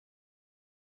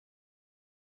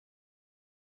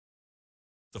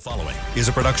The following is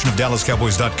a production of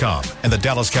DallasCowboys.com and the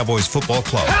Dallas Cowboys Football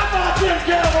Club. How about them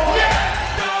Cowboys? Yeah!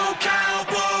 Go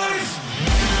Cowboys!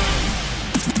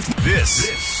 This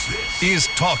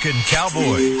is Talkin'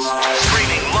 Cowboys.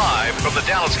 Streaming live from the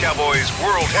Dallas Cowboys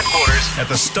World Headquarters at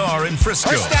the Star in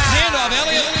Frisco. Handoff,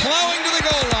 Elliott plowing to the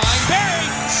goal line. Barry,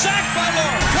 sacked by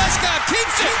Lawrence. Prescott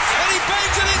keeps it, and he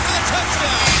bangs it in for the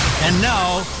touchdown. And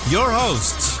now, your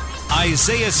hosts,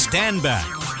 Isaiah Stanback,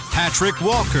 Patrick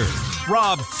Walker,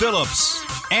 Rob Phillips,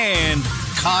 and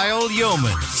Kyle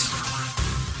Yeomans.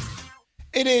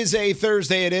 It is a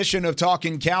Thursday edition of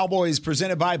Talking Cowboys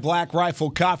presented by Black Rifle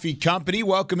Coffee Company.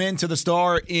 Welcome into the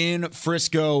Star in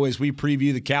Frisco as we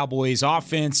preview the Cowboys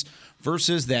offense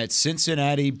versus that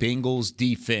Cincinnati Bengals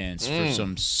defense for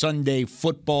some Sunday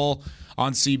football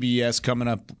on CBS coming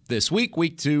up this week,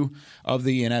 week 2 of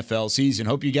the NFL season.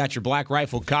 Hope you got your Black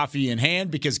Rifle coffee in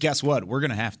hand because guess what? We're going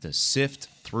to have to sift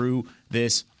through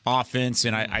this offense.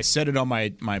 And I said it on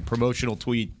my promotional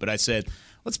tweet, but I said,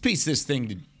 let's piece this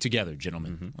thing together,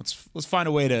 gentlemen. Let's find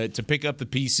a way to pick up the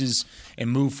pieces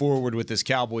and move forward with this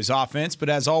Cowboys offense. But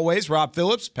as always, Rob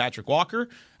Phillips, Patrick Walker,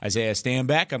 Isaiah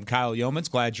Stanback. I'm Kyle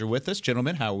Yeomans. Glad you're with us.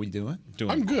 Gentlemen, how are we doing?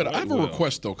 I'm good. I have a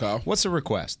request, though, Kyle. What's the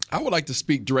request? I would like to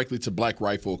speak directly to Black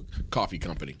Rifle Coffee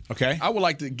Company. Okay. I would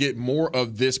like to get more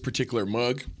of this particular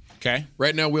mug. Okay.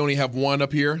 Right now, we only have one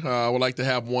up here. I would like to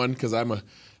have one because I'm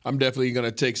definitely going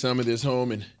to take some of this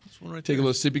home and take a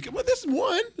little sip. Well, this is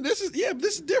one. This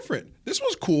is different. This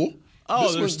one's cool.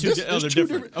 Oh, there's two. They're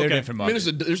different. They're different mugs.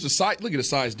 There's a size. Look at the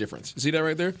size difference. See that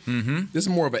right there? Mm-hmm. This is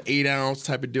more of an 8-ounce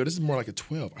type of deal. This is more like a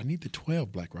 12. I need the 12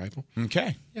 Black Rifle.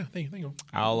 Okay. Yeah, thank you.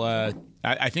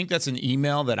 I think that's an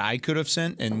email that I could have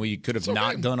sent and we could have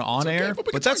not done on air,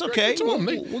 but that's okay.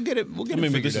 We'll get it. We'll get it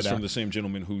figured this is out. from the same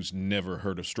gentleman who's never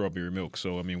heard of strawberry milk.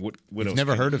 So I mean, what else?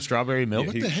 Never heard of strawberry milk?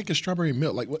 What the heck is strawberry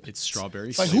milk? Like what? It's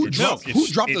strawberry. Like who dropped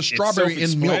the strawberry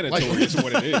in milk? Like is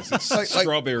what it is. It's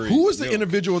strawberry. Who was the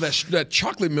individual that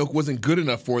chocolate milk wasn't good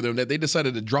enough for them that they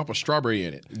decided to drop a strawberry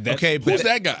in it? Who's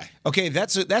that guy? Okay,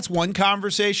 that's one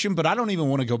conversation, but I don't even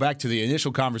want to go back to the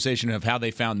initial conversation of how they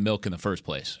found milk in the first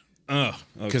place.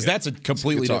 Because that's a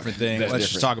completely different thing. Let's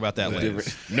just talk about that later.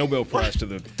 Nobel Prize to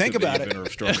the inventor of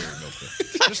strawberry milk.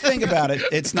 Just think about it.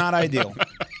 It's not ideal.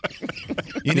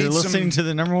 You're listening to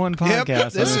the number one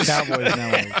podcast on the Cowboys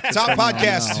Network. Top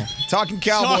podcast. Talking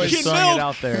Cowboys. Throwing it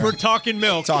out there. We're talking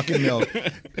milk. Talking milk.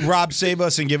 Rob, save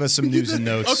us and give us some news and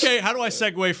notes. Okay, how do I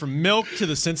segue from milk to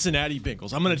the Cincinnati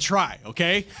Bengals? I'm going to try,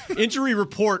 okay? Injury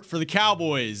report for the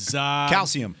Cowboys.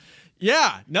 Calcium.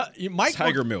 Yeah, Mike.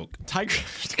 Tiger milk.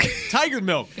 Tiger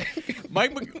milk.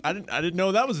 I didn't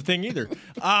know that was a thing either.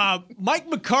 Mike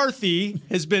McCarthy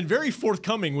has been very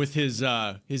forthcoming with his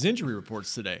injury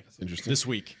reports today. That's interesting. This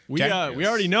week, we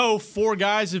already know 4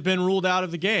 guys have been ruled out of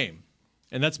the game,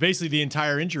 and that's basically the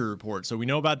entire injury report. So we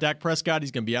know about Dak Prescott; he's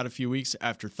going to be out a few weeks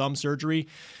after thumb surgery.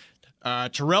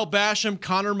 Terrell Basham,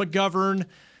 Connor McGovern,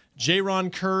 Jaron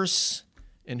Kearse,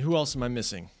 and who else am I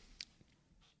missing?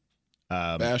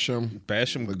 Basham,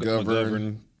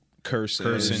 McGovern,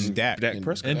 Kearse, and Dak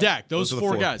Prescott. And Dak, those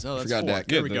 4 guys. Oh, that's 4. Dak.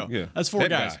 There we go. Yeah. That's 4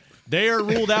 guys. They are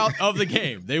ruled out of the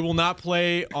game. They will not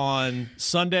play on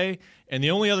Sunday. And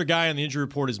the only other guy on the injury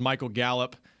report is Michael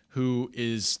Gallup, who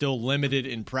is still limited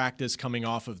in practice coming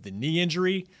off of the knee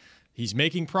injury. He's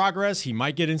making progress. He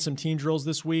might get in some team drills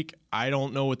this week. I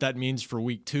don't know what that means for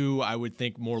week 2. I would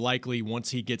think more likely once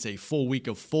he gets a full week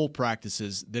of full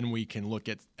practices, then we can look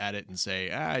at it and say,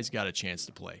 he's got a chance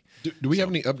to play. Do we have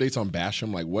any updates on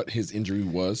Basham, like what his injury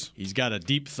was? He's got a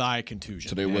deep thigh contusion.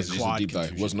 Today was just a deep thigh.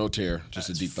 It was no tear, just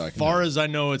a deep thigh contusion. As far as I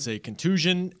know, it's a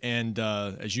contusion, and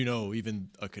as you know, even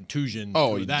a contusion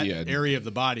to that area of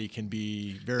the body can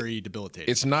be very debilitating.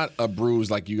 It's not a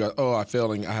bruise like you got, I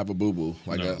fell and I have a boo-boo.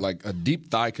 Like a deep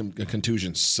thigh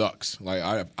contusion sucks.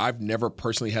 Like I've never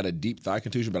personally had a deep thigh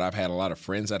contusion, but I've had a lot of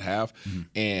friends that have,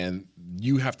 and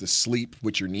you have to sleep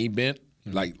with your knee bent,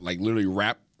 like literally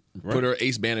put an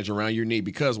ace bandage around your knee,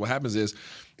 because what happens is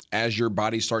as your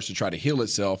body starts to try to heal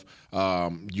itself,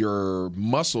 your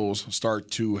muscles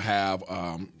start to have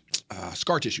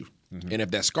scar tissue. And if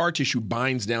that scar tissue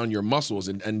binds down your muscles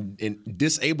and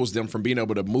disables them from being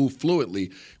able to move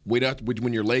fluidly,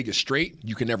 when your leg is straight,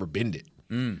 you can never bend it.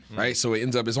 Right? So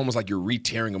it's almost like you're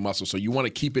re-tearing a muscle. So you want to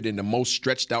keep it in the most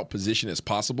stretched out position as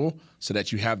possible so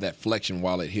that you have that flexion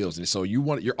while it heals. And so you're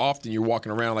walking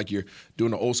around like you're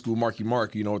doing the old school Marky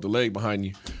Mark, with the leg behind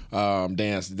you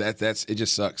dance. It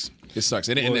just sucks. It sucks.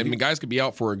 And guys could be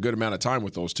out for a good amount of time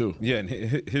with those too. Yeah, and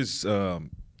his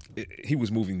he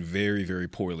was moving very, very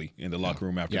poorly in the locker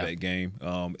room after that game.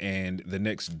 And the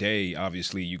next day,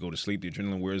 obviously, you go to sleep, the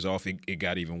adrenaline wears off. It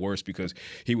got even worse because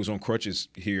he was on crutches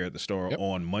here at the Star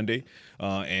on Monday.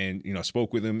 And, I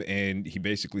spoke with him, and he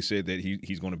basically said that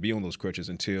he's going to be on those crutches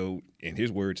until, in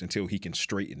his words, until he can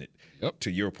straighten it,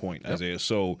 to your point, Isaiah.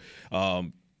 So,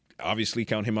 obviously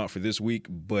count him out for this week,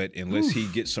 but unless he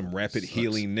gets some rapid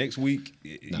healing next week,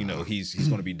 he's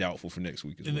going to be doubtful for next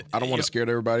week as well. I don't want to scare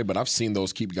everybody, but I've seen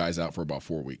those keep guys out for about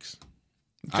 4 weeks.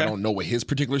 Okay. I don't know what his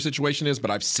particular situation is, but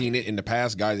I've seen it in the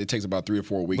past. Guys, it takes about 3 or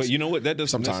 4 weeks. But you know what? That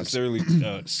doesn't necessarily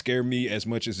scare me as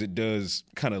much as it does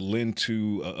kind of lend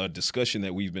to a discussion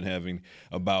that we've been having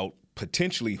about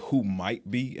potentially who might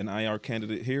be an IR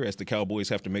candidate here as the Cowboys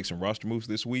have to make some roster moves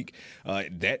this week.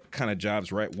 That kind of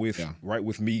jives right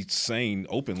with me saying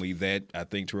openly that I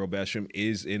think Terrell Basham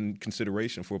is in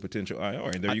consideration for a potential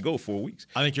IR. And there you go, 4 weeks.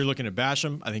 I think you're looking at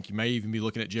Basham. I think you may even be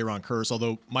looking at Jaron Curse,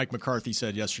 although Mike McCarthy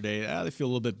said yesterday they feel a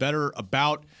little bit better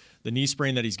about the knee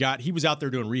sprain that he's got. He was out there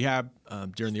doing rehab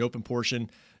during the open portion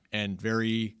and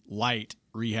very light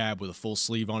rehab with a full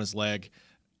sleeve on his leg.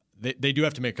 They do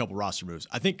have to make a couple roster moves.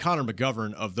 I think Connor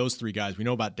McGovern, of those 3 guys, we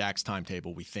know about Dak's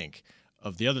timetable, we think.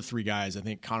 Of the other 3 guys, I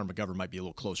think Connor McGovern might be a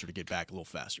little closer to get back a little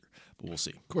faster, but we'll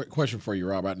see. Quick question for you,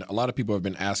 Rob. A lot of people have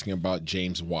been asking about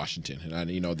James Washington, and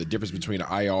the difference between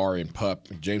IR and PUP.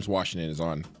 James Washington is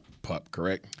on PUP,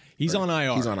 correct? He's on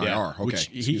IR. He's on IR. Okay, which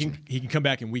he can come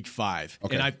back in week 5.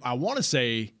 Okay. And I want to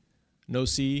say,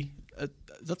 is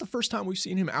that the first time we've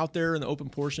seen him out there in the open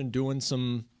portion doing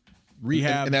some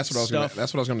rehab, and that's what I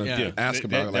was going to ask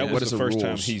about. That was the first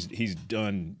time rules? he's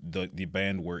done the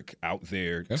band work out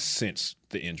there since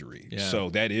the injury. Yeah. So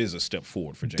that is a step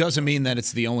forward for James. Doesn't mean that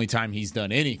it's the only time he's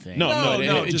done anything. No.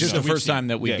 It's just the first time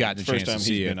that we've gotten a chance to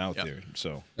see he's it. been out there.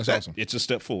 So that's awesome. It's a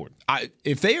step forward.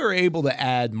 If they are able to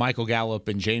add Michael Gallup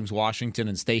and James Washington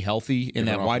and stay healthy in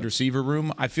that wide receiver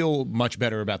room, I feel much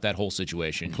better about that whole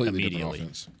situation. Completely immediately.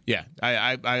 Different offense. Yeah,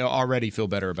 I already feel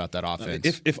better about that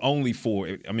offense. If only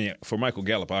for Michael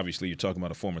Gallup, obviously you're talking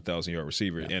about a former 1,000-yard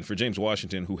receiver, and for James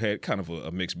Washington, who had kind of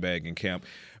a mixed bag in camp,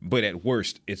 but at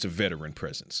worst, it's a veteran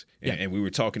presence. And we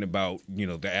were talking about,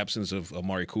 the absence of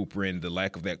Amari Cooper and the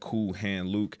lack of that cool hand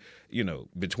Luke,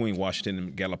 between Washington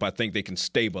and Gallup. I think they can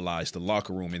stabilize the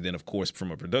locker room. And then, of course,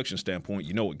 from a production standpoint,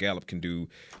 what Gallup can do.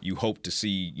 You hope to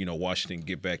see, Washington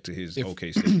get back to his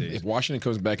okay state days. If Washington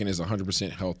comes back and is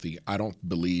 100% healthy, I don't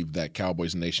believe that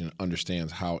Cowboys Nation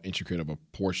understands how intricate of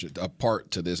a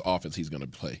part to this offense he's going to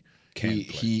play.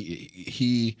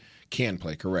 He can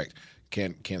play, correct.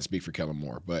 Can't speak for Kellen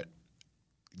Moore, but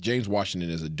James Washington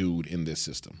is a dude in this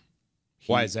system.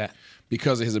 Why is that?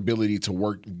 Because of his ability to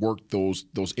work those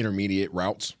intermediate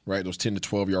routes, right? Those 10 to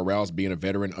 12-yard routes, being a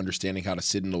veteran, understanding how to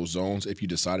sit in those zones. If you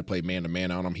decide to play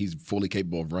man-to-man on him, he's fully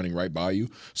capable of running right by you.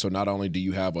 So not only do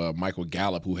you have a Michael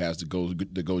Gallup who has the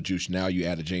go juice, now you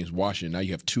add a James Washington. Now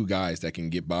you have 2 guys that can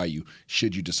get by you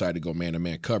should you decide to go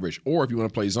man-to-man coverage. Or if you want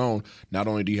to play zone, not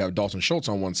only do you have Dalton Schultz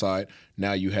on one side,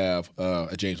 now you have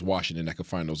a James Washington that can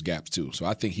find those gaps too. So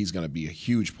I think he's going to be a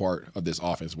huge part of this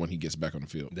offense when he gets back on the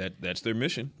field. That's their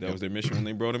mission. That was their mission when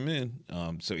they brought him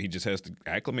in. So he just has to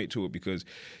acclimate to it because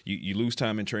you lose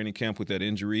time in training camp with that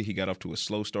injury. He got off to a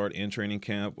slow start in training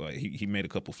camp. He made a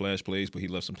couple flash plays, but he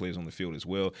left some plays on the field as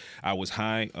well. I was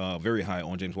very high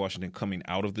on James Washington coming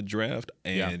out of the draft.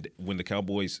 And when the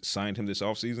Cowboys signed him this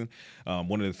offseason,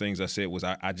 one of the things I said was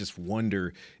I just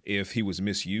wonder if he was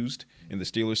misused in the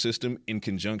Steelers system in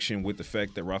conjunction with the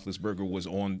fact that Roethlisberger was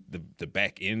on the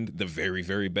back end, the very,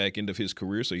 very back end of his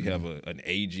career. So you have an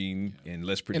aging and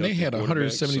less productive. And they had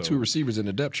 172 receivers in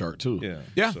the depth chart too.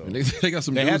 Yeah. So, and they got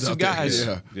some. They had some guys.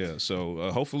 Yeah.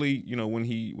 So hopefully, when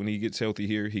he gets healthy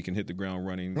here, he can hit the ground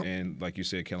running, and like you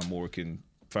said, Kellen Moore can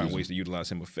find ways to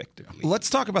utilize him effectively. Let's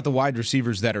talk about the wide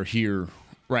receivers that are here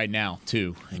right now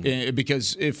too,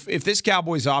 because if this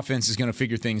Cowboys offense is going to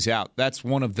figure things out, that's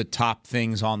one of the top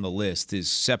things on the list is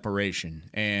separation.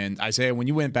 And Isaiah, when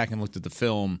you went back and looked at the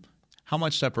film, how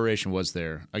much separation was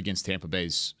there against Tampa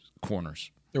Bay's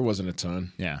corners? There wasn't a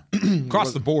ton. Yeah.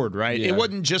 Across the board, right? Yeah. It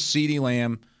wasn't just CeeDee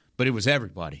Lamb, but it was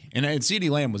everybody. And CeeDee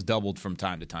Lamb was doubled from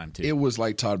time to time, too. It was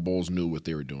like Todd Bowles knew what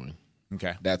they were doing.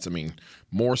 Okay. That's,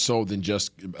 more so than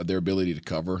just their ability to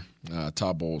cover.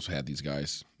 Todd Bowles had these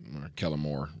guys, Kellen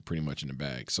Moore, pretty much in the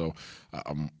bag. So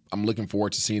I'm looking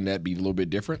forward to seeing that be a little bit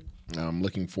different.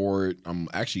 I'm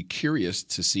actually curious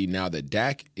to see now that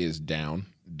Dak is down,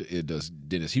 does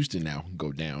Dennis Houston now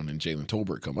go down and Jalen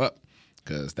Tolbert come up?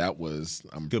 Because that was,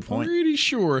 I'm pretty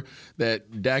sure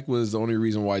that Dak was the only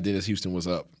reason why Dennis Houston was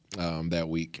up that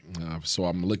week. So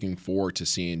I'm looking forward to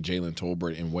seeing Jalen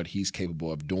Tolbert and what he's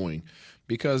capable of doing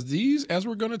because these, as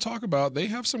we're going to talk about, they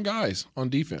have some guys on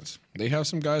defense. They have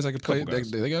some guys that can play.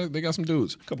 They got some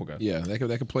dudes. Couple guys. Yeah, they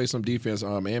can play some defense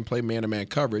and play man-to-man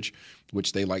coverage,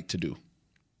 which they like to do.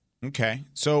 Okay.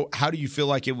 So how do you feel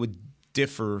like it would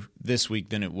differ this week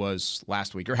than it was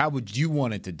last week? Or how would you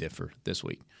want it to differ this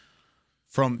week?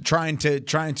 From trying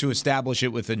to establish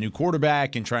it with a new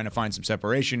quarterback and trying to find some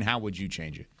separation, how would you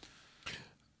change it?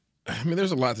 I mean,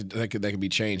 there's a lot that could be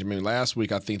changed. I mean, last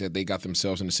week I think that they got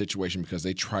themselves in a situation because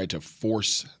they tried to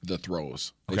force the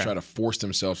throws. They tried to force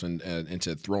themselves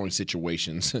into throwing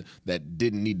situations that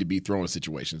didn't need to be throwing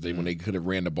situations. When they could have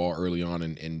ran the ball early on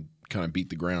and kind of beat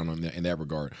the ground in that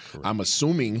regard. Correct. I'm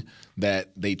assuming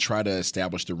that they try to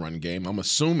establish the run game. I'm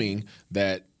assuming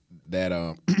that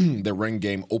the run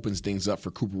game opens things up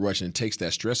for Cooper Rush and takes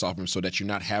that stress off him so that you're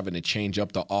not having to change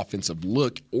up the offensive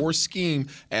look or scheme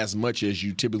as much as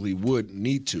you typically would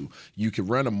need to. You could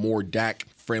run a more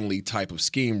Dak-friendly type of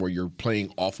scheme where you're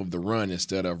playing off of the run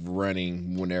instead of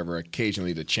running whenever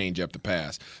occasionally to change up the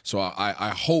pass. So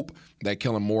I hope that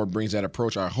Kellen Moore brings that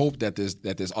approach. I hope that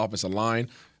this offensive line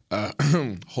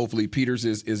hopefully Peters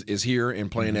is here and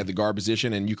playing at the guard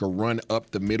position, and you can run up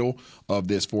the middle of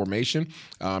this formation,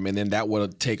 and then that will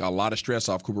take a lot of stress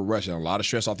off Cooper Rush and a lot of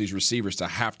stress off these receivers to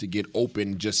have to get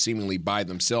open just seemingly by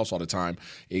themselves all the time.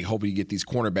 I hope you get these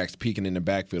cornerbacks peeking in the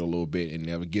backfield a little bit, and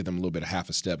that would give them a little bit of half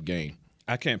a step gain.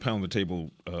 I can't pound the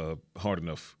table hard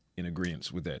enough in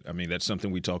agreement with that. I mean, that's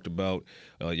something we talked about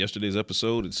yesterday's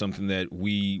episode. It's something that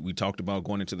we talked about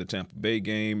going into the Tampa Bay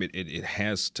game. It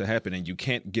has to happen, and you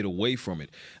can't get away from it.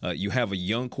 You have a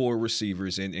young core of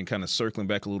receivers, and kind of circling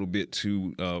back a little bit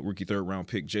to rookie third-round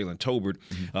pick Jalen Tolbert.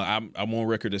 I'm on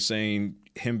record as saying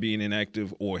him being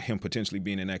inactive or him potentially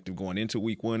being inactive going into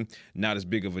week one, not as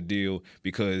big of a deal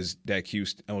because Dak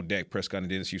Prescott and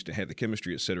Dennis Houston had the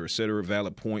chemistry, et cetera, et cetera.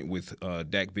 Valid point with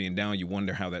Dak being down. You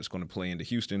wonder how that's going to play into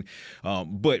Houston.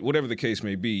 But whatever the case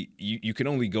may be, you can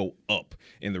only go up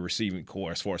in the receiving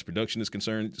core as far as production is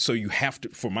concerned. So you have to,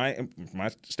 for my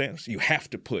stance, you have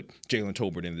to put Jalen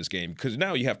Tolbert in this game because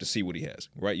now you have to see what he has,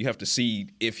 right? You have to see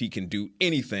if he can do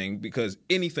anything because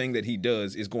anything that he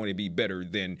does is going to be better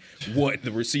than what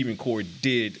the receiving core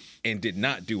did and did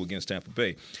not do against Tampa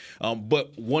Bay.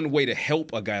 But one way to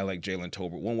help a guy like Jalen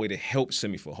Tolbert, one way to help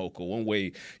Simi Fehoko, one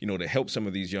way, to help some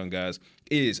of these young guys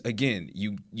is, again,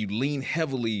 you lean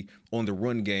heavily on the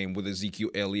run game with Ezekiel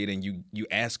Elliott, and you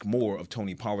ask more of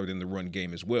Tony Pollard in the run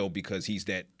game as well because he's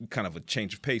that kind of a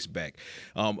change of pace back.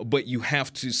 But you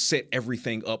have to set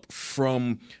everything up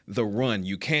from the run.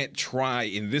 You can't try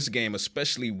in this game,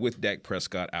 especially with Dak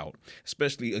Prescott out,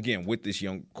 especially, again, with this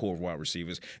young core of wide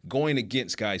receivers, going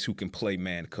against guys who can play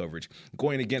man coverage,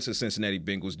 going against the Cincinnati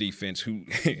Bengals defense who,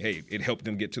 hey, it helped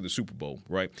them get to the Super Bowl,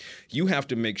 right? You have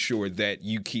to make sure that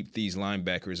you keep these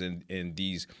linebackers and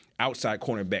these outside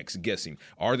cornerbacks guessing.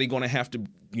 Are they going to have to,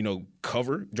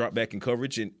 drop back in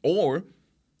coverage, or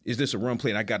is this a run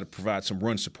play and I got to provide some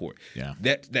run support? Yeah.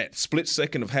 That split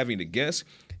second of having to guess,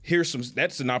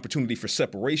 that's an opportunity for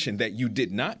separation that you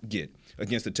did not get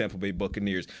against the Tampa Bay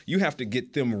Buccaneers. You have to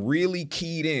get them really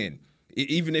keyed in,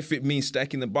 even if it means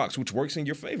stacking the box, which works in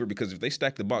your favor because if they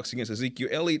stack the box against Ezekiel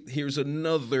Elliott, here's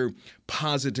another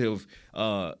positive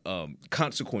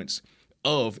consequence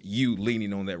of you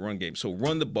leaning on that run game. So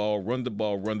run the ball, pass,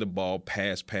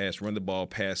 run the ball,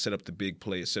 pass, set up the big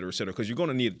play, et cetera, because you're going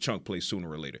to need a chunk play sooner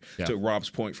or later. Yeah. To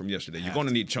Rob's point from yesterday, you're going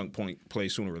to need chunk play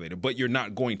sooner or later, but you're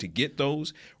not going to get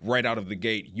those right out of the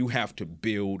gate. You have to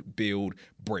build,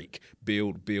 break.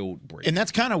 And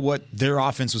that's kind of what their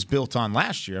offense was built on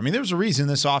last year. I mean, there was a reason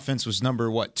this offense was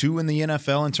number, 2 in the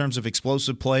NFL in terms of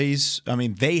explosive plays. I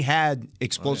mean, they had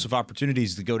explosive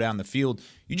opportunities to go down the field.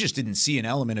 You just didn't see an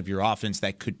element of your offense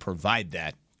that could provide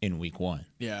that in week one.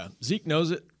 Yeah, Zeke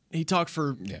knows it. He talked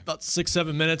for about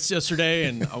 6-7 minutes yesterday,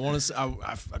 and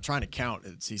I'm trying to count.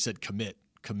 He said commit,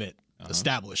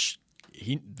 establish.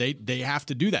 They have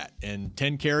to do that, and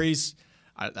 10 carries.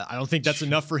 I don't think that's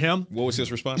enough for him. What was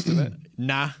his response to that?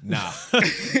 Nah.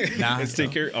 It's 10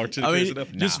 carries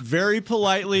enough? Just very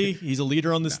politely, he's a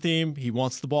leader on this team. He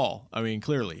wants the ball. I mean,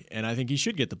 clearly. And I think he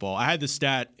should get the ball. I had this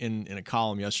stat in a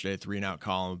column yesterday, a 3-and-out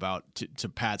column, about to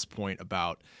Pat's point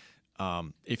about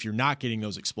if you're not getting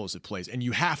those explosive plays, and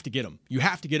you have to get them. You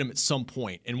have to get them at some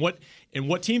point. And what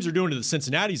teams are doing to the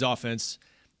Cincinnati's offense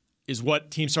is what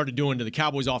teams started doing to the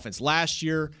Cowboys' offense last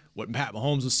year, what Pat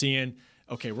Mahomes was seeing.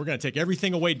 Okay, we're going to take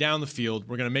everything away down the field.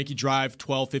 We're going to make you drive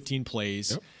 12, 15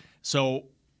 plays. Yep. So,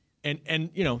 and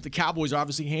the Cowboys are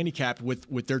obviously handicapped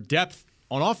with their depth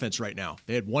on offense right now.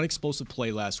 They had one explosive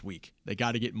play last week. They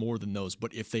got to get more than those.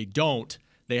 But if they don't,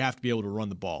 they have to be able to run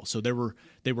the ball. So they were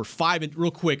 5 and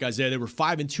real quick, Isaiah. They were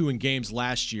 5-2 in games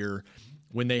last year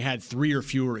when they had 3 or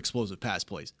fewer explosive pass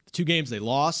plays. The 2 games they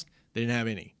lost, they didn't have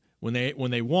any. When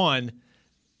they won,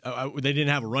 they didn't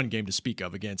have a run game to speak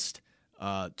of against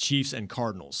Chiefs and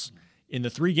Cardinals. In the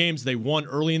 3 games they won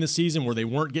early in the season where they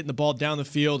weren't getting the ball down the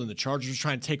field and the Chargers were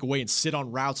trying to take away and sit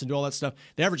on routes and do all that stuff,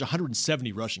 they averaged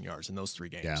 170 rushing yards in those 3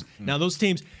 games. Yeah. Now, those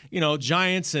teams,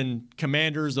 Giants and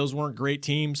Commanders, those weren't great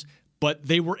teams, but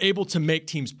they were able to make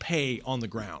teams pay on the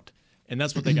ground. And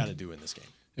that's what they got to do in this game.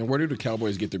 And where do the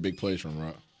Cowboys get their big plays from,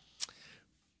 Rob?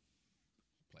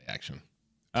 Play action.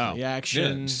 Oh, the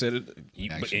action. Yeah, said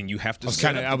it, and you have to.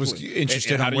 I was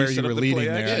interested in where you were leading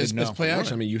there. Yeah, it's play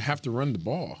action. I mean, you have to run the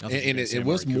ball, and it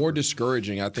was more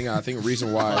discouraging. I think the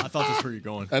reason why I thought that's where you're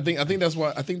going. I think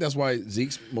that's why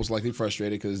Zeke's most likely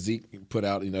frustrated, because Zeke put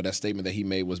out that statement that he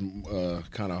made was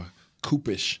kind of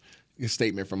Coopish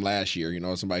statement from last year.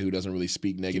 Somebody who doesn't really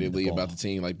speak negatively about the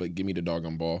team, but give me the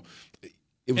doggone ball.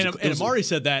 And Amari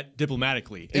said that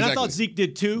diplomatically, and I thought Zeke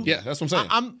did too. Yeah, that's what I'm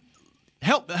saying.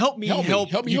 Help me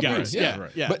help you guys. Yeah.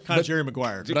 But kind of Jerry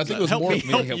Maguire. But I think it was help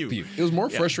you. It was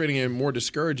more frustrating and more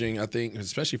discouraging, I think,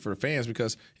 especially for the fans,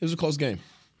 because it was a close game.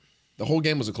 The whole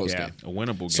game was a close game. A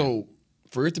winnable game. So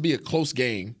for it to be a close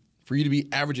game, for you to be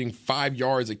averaging 5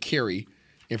 yards a carry,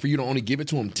 and for you to only give it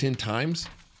to them 10 times,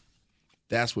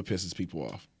 that's what pisses people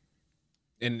off.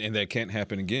 And that can't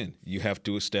happen again. You have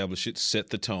to establish it, set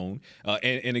the tone.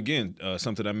 And again,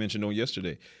 something I mentioned on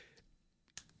yesterday.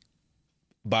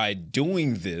 By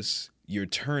doing this, you're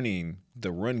turning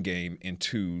the run game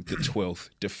into the 12th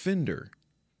defender.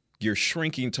 You're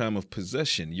shrinking time of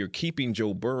possession. You're keeping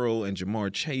Joe Burrow and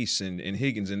Jamar Chase and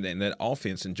Higgins and that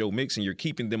offense and Joe Mixon. You're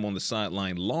keeping them on the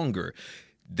sideline longer.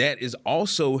 That is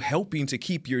also helping to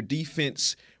keep your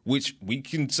defense, which we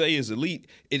can say is elite,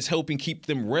 it's helping keep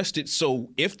them rested. So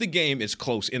if the game is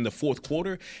close in the fourth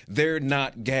quarter, they're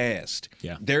not gassed.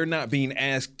 Yeah. They're not being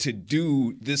asked to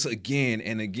do this again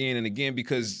and again and again,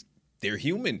 because they're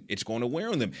human. It's going to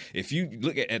wear on them. If you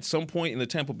look at some point in the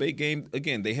Tampa Bay game,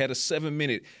 again, they had a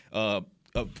 7-minute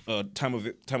time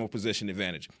of possession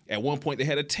advantage. At one point, they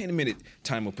had a 10-minute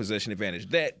time of possession advantage.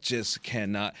 That just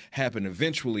cannot happen.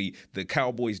 Eventually, the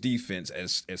Cowboys' defense,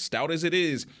 as stout as it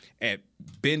is at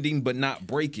bending but not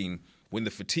breaking, when the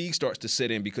fatigue starts to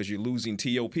set in because you're losing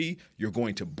TOP, you're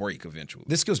going to break eventually.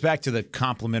 This goes back to the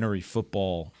complimentary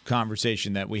football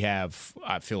conversation that we have,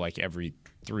 I feel like, every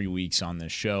 3 weeks on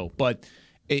this show. But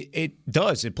it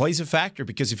does. It plays a factor,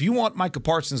 because if you want Micah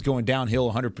Parsons going downhill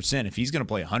 100%, if he's going to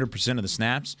play 100% of the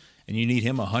snaps and you need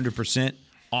him 100%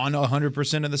 on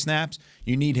 100% of the snaps,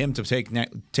 you need him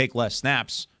to take less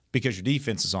snaps because your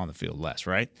defense is on the field less,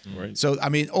 right? Right. So, I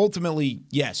mean, ultimately,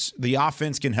 yes, the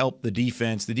offense can help the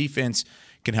defense. The defense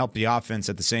can help the offense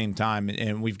at the same time,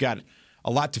 and we've got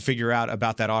a lot to figure out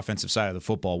about that offensive side of the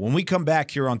football. When we come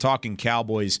back here on Talking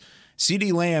Cowboys,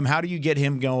 CeeDee Lamb, how do you get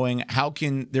him going? How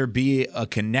can there be a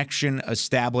connection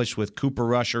established with Cooper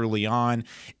Rush early on?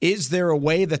 Is there a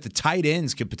way that the tight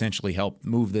ends could potentially help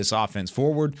move this offense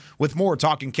forward? With more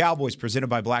Talking Cowboys presented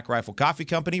by Black Rifle Coffee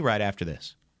Company right after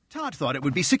this. Todd thought it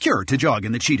would be secure to jog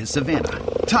in the cheetah savanna.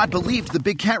 Todd believed the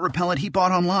big cat repellent he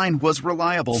bought online was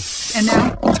reliable. And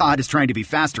now, Todd is trying to be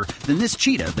faster than this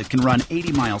cheetah that can run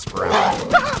 80 miles per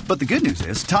hour. But the good news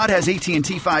is, Todd has AT&T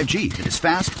 5G that is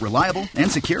fast, reliable, and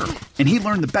secure. And he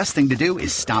learned the best thing to do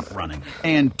is stop running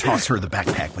and toss her the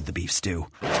backpack with the beef stew.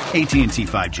 AT&T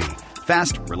 5G.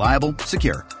 Fast, reliable,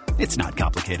 secure. It's not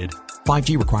complicated.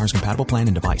 5G requires compatible plan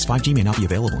and device. 5G may not be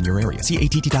available in your area. See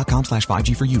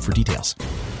att.com/5G for you for details.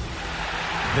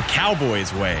 The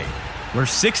Cowboys way, where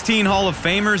 16 Hall of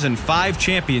Famers and 5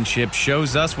 championships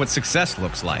shows us what success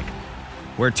looks like.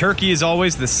 Where turkey is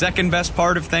always the second best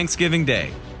part of Thanksgiving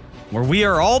Day. Where we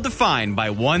are all defined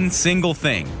by one single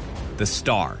thing, the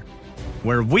star.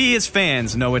 Where we as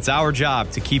fans know it's our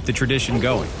job to keep the tradition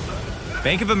going.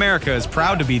 Bank of America is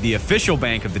proud to be the official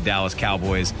bank of the Dallas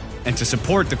Cowboys and to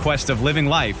support the quest of living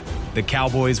life the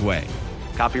Cowboys way.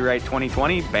 Copyright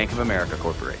 2020, Bank of America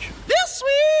Corporation. This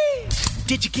sweet!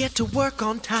 Did you get to work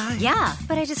on time? Yeah,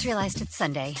 but I just realized it's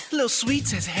Sunday. Little Sweet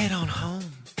says head on home.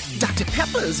 Dr.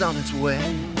 Pepper's on its way.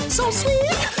 So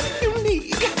sweet,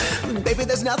 unique. Baby,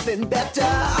 there's nothing better.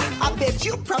 I bet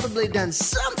you've probably done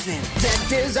something that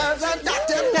deserves a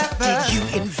Dr. Pepper. Did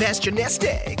you invest your nest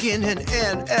egg in an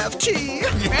NFT?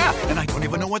 Yeah, and I don't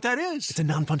even know what that is. It's a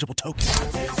non-fungible token.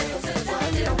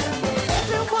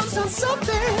 Everyone's done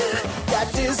something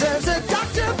that deserves a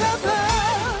Dr. Pepper.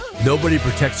 Nobody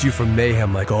protects you from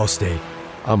mayhem like Allstate.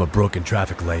 I'm a broken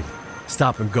traffic light.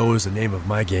 Stop and go is the name of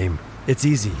my game. It's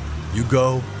easy. You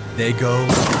go, they go.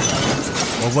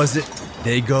 Or was it,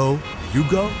 they go, you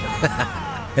go?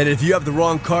 And if you have the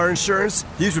wrong car insurance,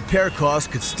 these repair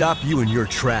costs could stop you in your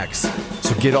tracks.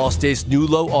 So get Allstate's new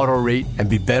low auto rate and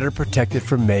be better protected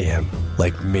from mayhem,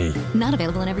 like me. Not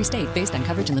available in every state based on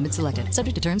coverage and limits selected.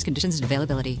 Subject to terms, conditions, and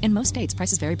availability. In most states,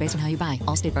 prices vary based on how you buy.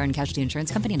 Allstate Bar and Casualty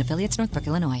Insurance Company and affiliates, Northbrook,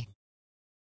 Illinois.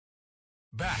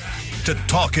 Back to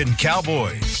Talking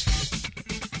Cowboys.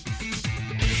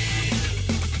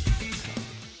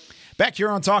 Back here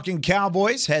on Talking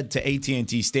Cowboys, head to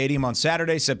AT&T Stadium on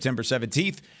Saturday, September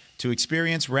 17th to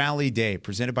experience Rally Day,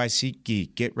 presented by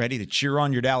SeatGeek. Get ready to cheer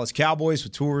on your Dallas Cowboys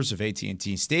with tours of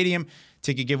AT&T Stadium,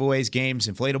 ticket giveaways, games,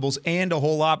 inflatables, and a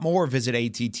whole lot more. Visit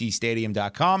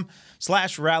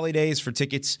attstadium.com/rallydays for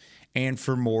tickets and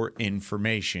for more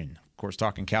information. Of course,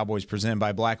 Talking Cowboys presented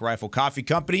by Black Rifle Coffee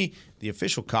Company, the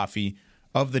official coffee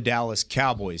of the Dallas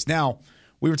Cowboys. Now,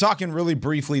 we were talking really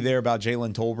briefly there about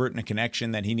Jalen Tolbert and a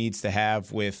connection that he needs to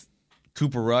have with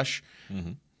Cooper Rush.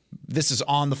 Mm-hmm. This is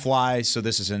on the fly, so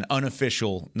this is an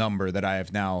unofficial number that I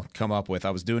have now come up with. I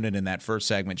was doing it in that first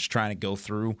segment, just trying to go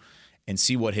through and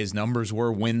see what his numbers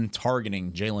were when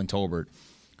targeting Jalen Tolbert.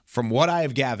 From what I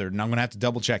have gathered, and I'm going to have to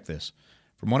double-check this,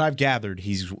 from what I've gathered,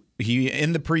 he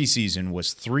in the preseason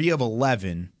was 3 of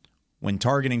 11 when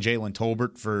targeting Jalen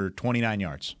Tolbert for 29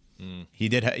 yards. He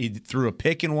threw a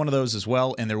pick in one of those as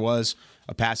well, and there was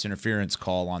a pass interference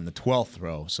call on the 12th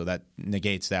throw, so that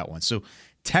negates that one. So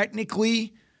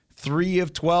technically 3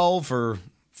 of 12 or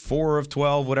 4 of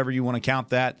 12, whatever you want to count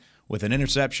that, with an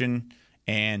interception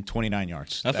and 29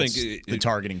 yards. That's the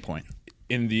targeting point.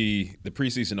 In the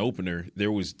preseason opener,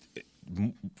 there was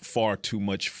far too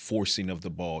much forcing of the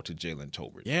ball to Jalen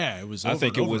Tolbert. Yeah, it was. I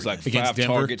think it was like 5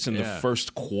 targets in the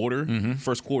first quarter,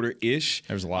 first quarter-ish.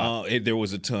 There was a lot. There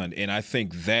was a ton, and I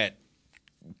think that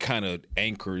kind of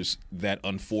anchors that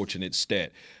unfortunate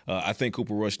stat. I think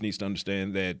Cooper Rush needs to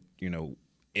understand that,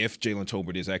 if Jalen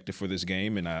Tolbert is active for this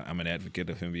game, and I'm an advocate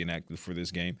of him being active for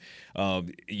this game,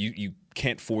 you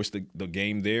can't force the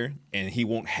game there, and he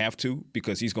won't have to,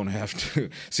 because he's going to have to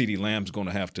 – CeeDee Lamb's going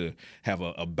to have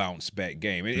a bounce-back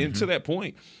game. And to that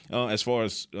point, as far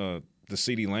as the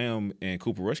CeeDee Lamb and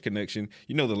Cooper Rush connection,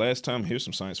 the last time – here's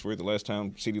some science for you. The last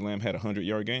time CeeDee Lamb had a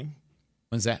 100-yard game.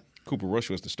 When's that? Cooper Rush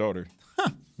was the starter.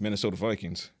 Minnesota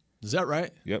Vikings. Is that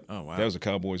right? Yep. Oh, wow. That was a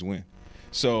Cowboys win.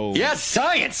 So yes,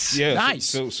 science. Yeah, nice.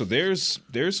 So there's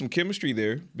some chemistry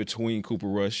there between Cooper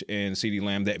Rush and CeeDee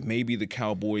Lamb that maybe the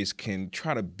Cowboys can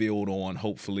try to build on,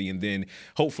 hopefully, and then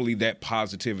hopefully that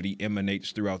positivity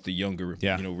emanates throughout the younger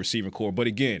receiving core. But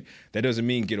again, that doesn't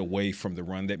mean get away from the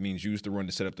run. That means use the run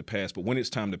to set up the pass. But when it's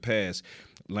time to pass,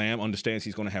 Lamb understands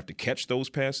he's going to have to catch those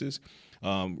passes.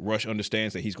 Rush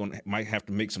understands that might have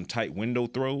to make some tight window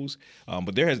throws,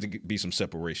 but there has to be some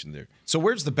separation there. So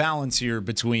where's the balance here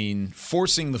between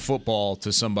forcing the football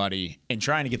to somebody and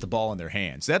trying to get the ball in their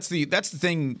hands? That's the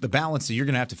thing, the balance that you're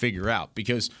going to have to figure out,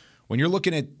 because when you're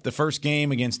looking at the first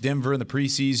game against Denver in the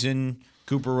preseason,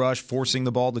 Cooper Rush forcing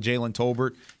the ball to Jalen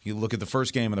Tolbert. You look at the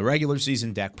first game of the regular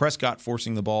season, Dak Prescott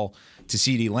forcing the ball to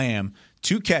CeeDee Lamb.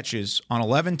 2 catches on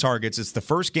 11 targets. It's the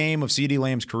first game of CeeDee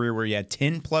Lamb's career where he had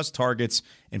 10-plus targets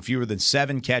and fewer than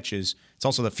 7 catches. It's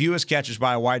also the fewest catches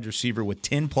by a wide receiver with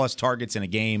 10-plus targets in a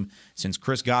game since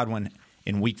Chris Godwin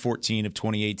in Week 14 of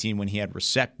 2018 when he had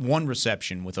 1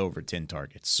 reception with over 10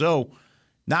 targets. So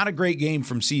not a great game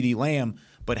from CeeDee Lamb,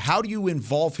 but how do you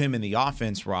involve him in the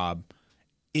offense, Rob,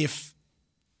 if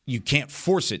you can't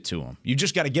force it to him? You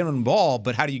just got to get him the ball,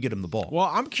 but how do you get him the ball? Well,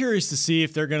 I'm curious to see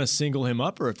if they're going to single him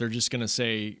up or if they're just going to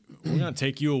say, we're going to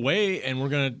take you away and we're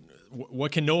going to –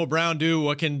 what can Noah Brown do?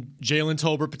 What can Jalen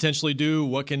Tolbert potentially do?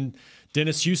 What can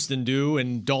Dennis Houston do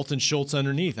and Dalton Schultz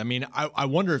underneath? I mean, I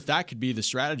wonder if that could be the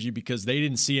strategy, because they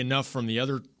didn't see enough from the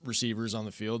other receivers on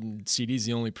the field, and CeeDee's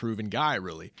the only proven guy,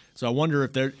 really. So I wonder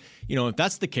if they're – if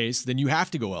that's the case, then you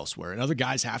have to go elsewhere, and other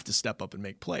guys have to step up and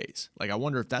make plays. Like, I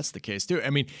wonder if that's the case, too. I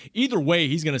mean, either way,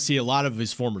 he's going to see a lot of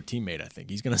his former teammate, I think.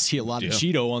 He's going to see a lot of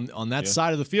Cheeto on that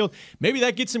side of the field. Maybe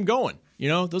that gets him going.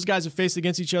 Those guys have faced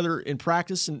against each other in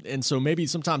practice, and so maybe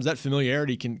sometimes that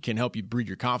familiarity can help you breed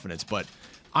your confidence. But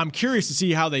I'm curious to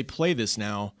see how they play this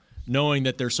now, knowing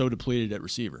that they're so depleted at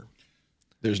receiver.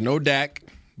 There's no Dak,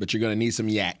 but you're going to need some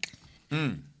yak.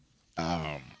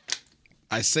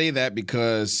 I say that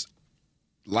because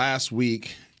last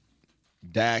week,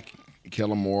 Dak,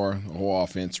 Kellen Moore, the whole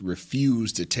offense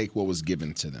refused to take what was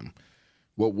given to them.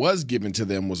 What was given to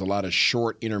them was a lot of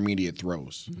short, intermediate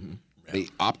throws. Mm-hmm. They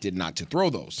opted not to throw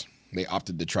those. They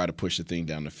opted to try to push the thing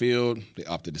down the field. They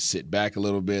opted to sit back a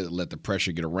little bit, let the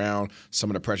pressure get around. Some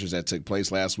of the pressures that took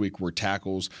place last week were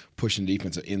tackles, pushing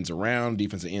defensive ends around,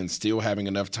 defensive ends still having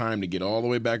enough time to get all the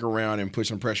way back around and put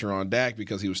some pressure on Dak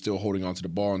because he was still holding onto the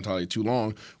ball entirely too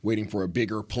long, waiting for a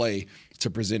bigger play to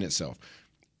present itself.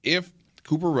 If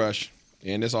Cooper Rush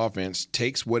and this offense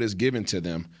takes what is given to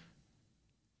them,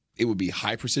 it would be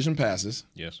high precision passes.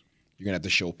 Yes. You're going to have to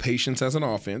show patience as an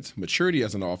offense, maturity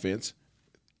as an offense,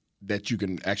 that you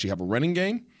can actually have a running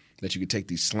game, that you could take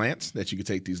these slants, that you could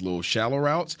take these little shallow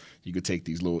routes, you could take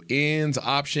these little ends,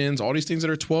 options, all these things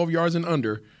that are 12 yards and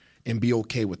under, and be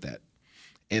okay with that.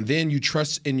 And then you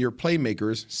trust in your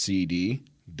playmakers, CD,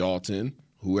 Dalton,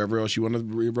 whoever else you want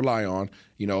to rely on,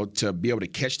 to be able to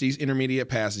catch these intermediate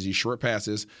passes, these short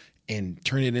passes, and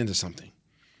turn it into something.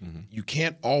 Mm-hmm. You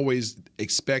can't always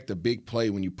expect a big play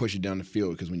when you push it down the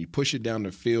field, because when you push it down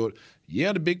the field,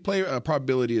 the big play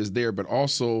probability is there, but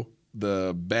also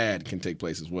the bad can take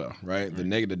place as well, right? The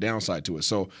negative downside to it.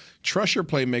 So trust your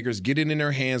playmakers, get it in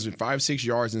their hands with 5-6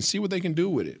 yards and see what they can do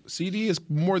with it. CD is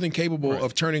more than capable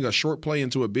of turning a short play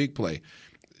into a big play.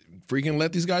 Freaking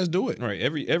let these guys do it. Right.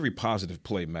 Every positive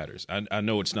play matters. I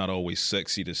know it's not always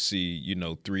sexy to see,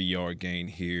 3-yard gain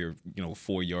here,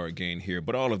 4-yard gain here,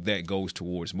 but all of that goes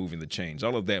towards moving the chains.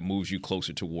 All of that moves you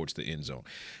closer towards the end zone.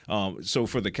 So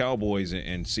for the Cowboys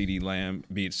and CeeDee Lamb,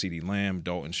 be it CeeDee Lamb,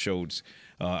 Dalton Schultz,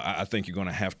 I think you're going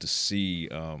to have to see,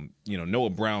 Noah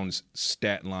Brown's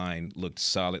stat line looked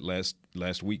solid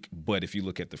last week, but if you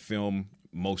look at the film,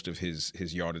 most of his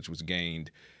yardage was gained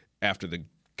after the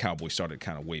Cowboys started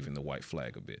kind of waving the white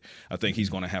flag a bit. I think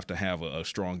he's going to have a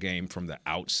strong game from the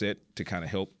outset to kind of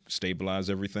help stabilize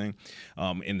everything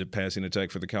in the passing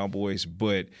attack for the Cowboys.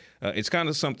 But it's kind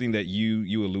of something that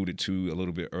you alluded to a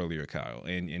little bit earlier, Kyle,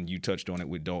 and you touched on it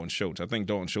with Dalton Schultz. I think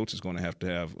Dalton Schultz is going to have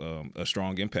a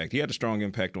strong impact. He had a strong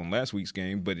impact on last week's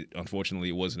game, but unfortunately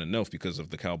it wasn't enough because of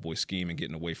the Cowboys scheme and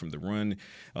getting away from the run.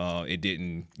 It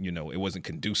didn't, it wasn't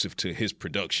conducive to his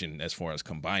production as far as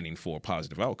combining for a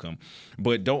positive outcome.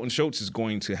 But Dalton Schultz is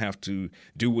going to have to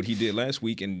do what he did last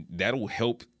week, and that'll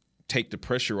help take the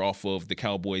pressure off of the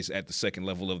Cowboys at the second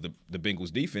level of the Bengals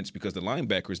defense, because the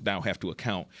linebackers now have to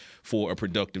account for a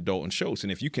productive Dalton Schultz.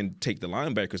 And if you can take the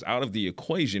linebackers out of the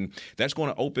equation, that's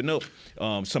going to open up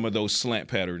some of those slant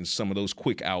patterns, some of those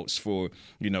quick outs for,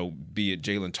 be it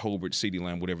Jalen Tolbert, CeeDee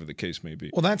Lamb, whatever the case may be.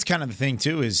 Well, that's kind of the thing,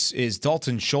 too, is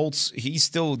Dalton Schultz, he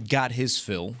still got his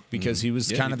fill because he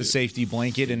was kind of the safety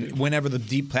blanket. And whenever the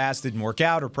deep pass didn't work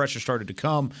out or pressure started to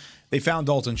come, they found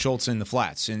Dalton Schultz in the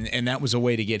flats, and that was a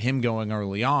way to get him going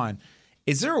early on.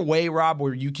 Is there a way, Rob,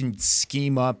 where you can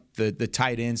scheme up the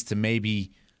tight ends to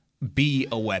maybe be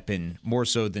a weapon more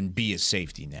so than be a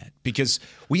safety net? Because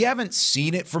we haven't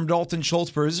seen it from Dalton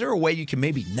Schultz, but is there a way you can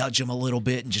maybe nudge him a little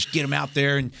bit and just get him out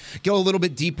there and go a little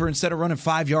bit deeper instead of running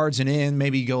 5 yards and in,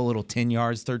 maybe go a little 10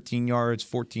 yards, 13 yards,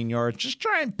 14 yards, just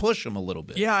try and push him a little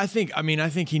bit? Yeah, I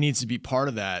think he needs to be part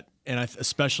of that. And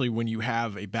especially when you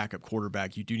have a backup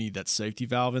quarterback, you do need that safety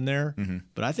valve in there. Mm-hmm.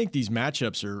 But I think these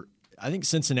matchups I think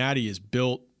Cincinnati is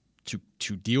built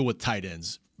to deal with tight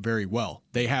ends very well.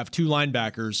 They have two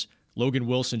linebackers, Logan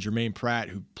Wilson, Jermaine Pratt,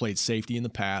 who played safety in the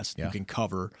past, who can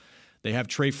cover. They have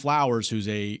Trey Flowers, who's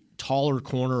a taller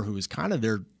corner, who is kind of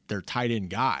their tight end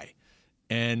guy.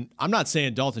 And I'm not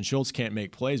saying Dalton Schultz can't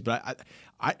make plays, but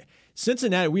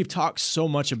Cincinnati, we've talked so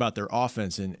much about their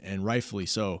offense, and rightfully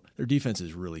so. Their defense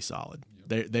is really solid.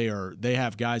 They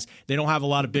have guys. They don't have a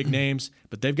lot of big names,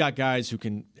 but they've got guys who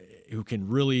can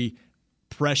really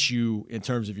press you in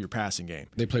terms of your passing game.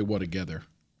 They play well together.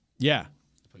 Yeah,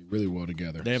 they play really well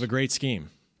together. They have a great scheme.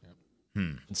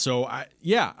 Yep. And so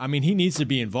he needs to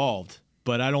be involved,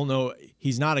 but I don't know.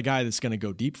 He's not a guy that's going to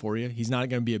go deep for you. He's not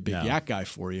going to be a big yak guy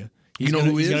for you. He's going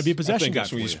to be a possession guy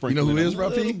for you. You know who is,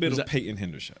 Rob? A little bit of Peyton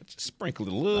Hendershot. Just sprinkle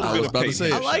it a little bit. I was about to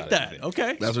say. I like that.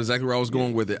 Okay. That's exactly where I was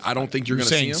going with it. I don't think you're going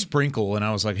to see him. Sprinkle, and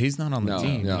I was like, he's not on the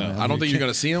team. No. I don't think you're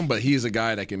going to see him, but he's a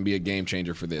guy that can be a game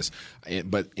changer for this.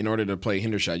 But in order to play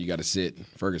Hendershot, you got to sit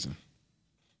Ferguson.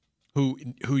 Who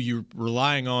you're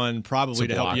relying on probably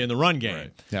to help you in the run game.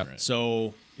 Right. Yep.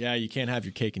 So, yeah, you can't have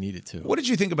your cake and eat it, too. What did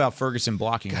you think about Ferguson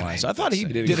blocking-wise? I thought he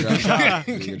did a good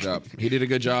job. He did a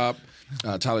good job.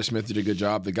 Tyler Smith did a good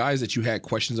job. The guys that you had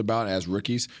questions about as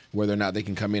rookies, whether or not they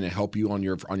can come in and help you on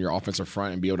your offensive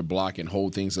front and be able to block and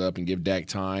hold things up and give Dak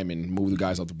time and move the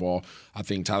guys off the ball, I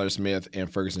think Tyler Smith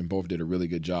and Ferguson both did a really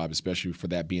good job, especially for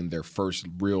that being their first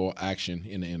real action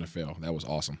in the NFL. That was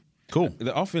awesome. Cool.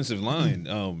 The offensive line,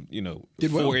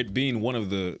 for it being one of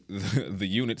the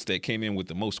units that came in with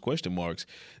the most question marks,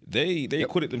 they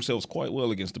acquitted themselves quite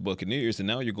well against the Buccaneers, and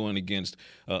now you're going against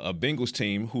a Bengals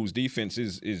team whose defense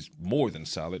is more than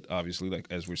solid, obviously, like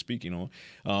as we're speaking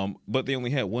on. But they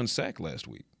only had 1 sack last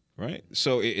week. Right.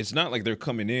 So it's not like they're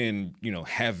coming in,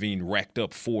 having racked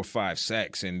up 4 or 5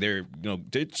 sacks, and they're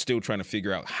still trying to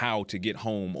figure out how to get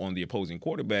home on the opposing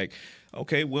quarterback.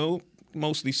 Okay, well,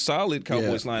 mostly solid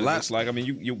Cowboys line. Looks like. I mean,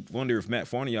 you wonder if Matt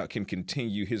Farniok can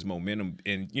continue his momentum,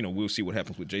 and we'll see what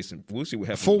happens with Jason. We'll see what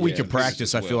happens. Full week of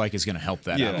practice, I feel like is going to help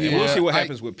that out. Yeah, we'll see what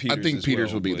happens with Peters. I think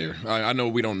Peters will be there. I know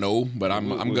we don't know, but I'm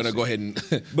going to go ahead and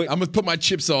I'm going to put my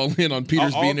chips all in on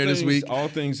Peters being there this week. All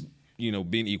things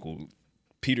being equal,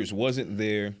 Peters wasn't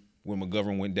there when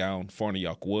McGovern went down.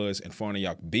 Farniok was, and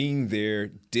Farniok being there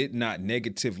did not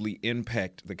negatively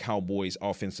impact the Cowboys'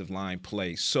 offensive line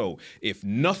play. So, if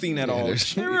nothing at all,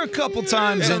 there were a couple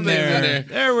times in there.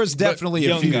 There was definitely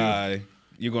a few. Guy,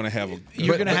 you're going to have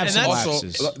some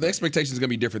lapses. The expectation is going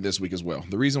to be different this week as well.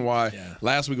 The reason why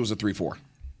last week it was a 3-4.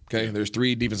 Okay, there's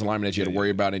 3 defensive linemen that you had to worry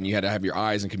about, and you had to have your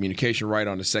eyes and communication right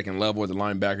on the second level with the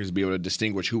linebackers to be able to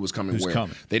distinguish who was coming where.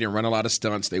 They didn't run a lot of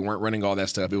stunts. They weren't running all that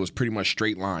stuff. It was pretty much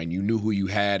straight line. You knew who you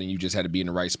had, and you just had to be in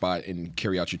the right spot and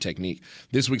carry out your technique.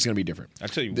 This week's going to be different. I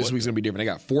tell you this week's going to be different.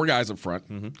 They got 4 guys up front,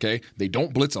 okay? They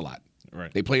don't blitz a lot.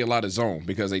 Right. They play a lot of zone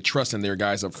because they trust in their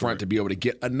guys up front to be able to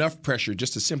get enough pressure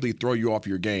just to simply throw you off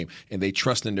your game, and they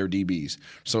trust in their DBs.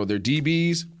 So their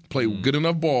DBs play good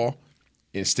enough ball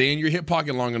and stay in your hip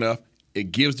pocket long enough.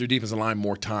 It gives their defensive line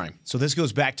more time. So this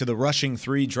goes back to the rushing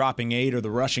 3, dropping 8, or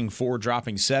the rushing 4,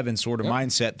 dropping 7 sort of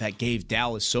mindset that gave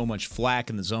Dallas so much flack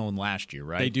in the zone last year,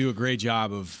 right? They do a great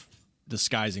job of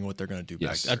disguising what they're going to do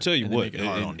back there. I tell you what,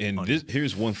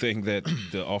 here's one thing that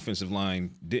the offensive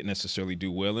line didn't necessarily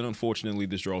do well, and unfortunately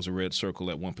this draws a red circle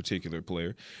at one particular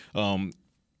player.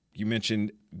 You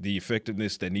mentioned the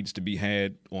effectiveness that needs to be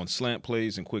had on slant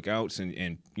plays and quick outs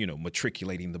and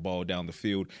matriculating the ball down the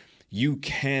field. You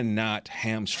cannot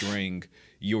hamstring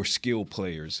your skill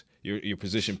players, your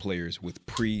position players, with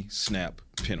pre-snap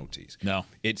penalties. No.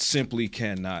 It simply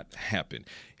cannot happen.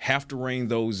 Have to rein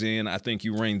those in. I think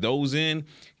you rein those in,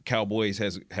 Cowboys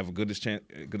have a good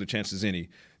a chance as any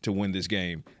to win this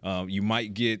game. You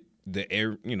might get the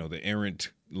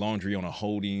errant laundry on a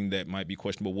holding that might be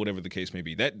questionable, whatever the case may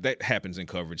be. That happens in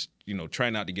coverage. Try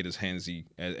not to get as handsy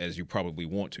as you probably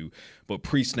want to, but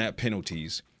pre-snap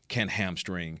penalties can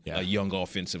hamstring a young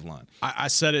offensive line. I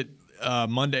said it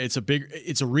Monday.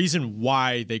 It's a reason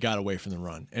why they got away from the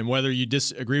run. And whether you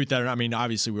disagree with that or not, I mean,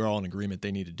 obviously we're all in agreement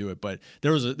they need to do it. But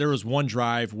there was one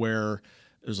drive where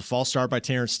there was a false start by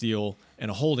Terrence Steele and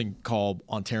a holding call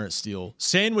on Terrence Steele.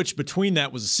 Sandwiched between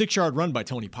that was a 6-yard run by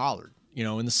Tony Pollard.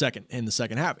 In the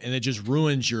second half, and it just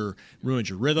ruins your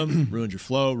rhythm, ruins your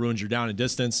flow, ruins your down and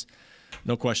distance.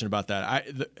 No question about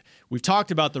that. We've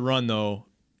talked about the run though.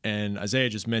 And Isaiah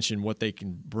just mentioned what they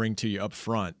can bring to you up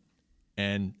front.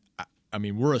 And, I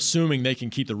mean, we're assuming they can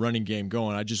keep the running game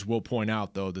going. I just will point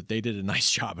out, though, that they did a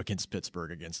nice job against Pittsburgh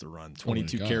against the run.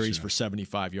 22 carries for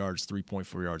 75 yards,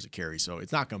 3.4 yards a carry. So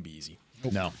it's not going to be easy.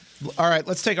 No. All right,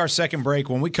 let's take our second break.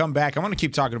 When we come back, I want to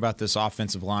keep talking about this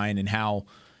offensive line and how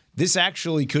this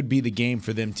actually could be the game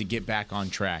for them to get back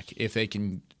on track. If they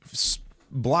can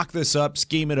block this up,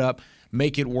 scheme it up,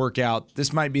 make it work out.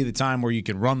 This might be the time where you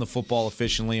can run the football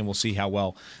efficiently, and we'll see how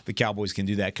well the Cowboys can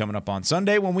do that coming up on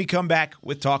Sunday when we come back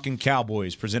with Talking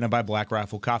Cowboys, presented by Black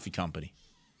Rifle Coffee Company.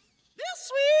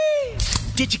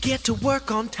 Sweet. Did you get to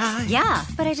work on time? Yeah,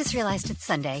 but I just realized it's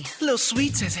Sunday. Little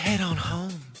Sweet says head on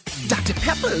home. Dr.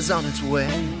 Pepper's on its way.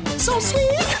 So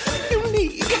sweet,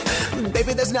 unique.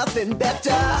 Baby, there's nothing better.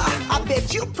 I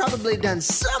bet you've probably done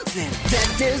something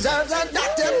that deserves a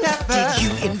Dr. Pepper. Did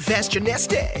you invest your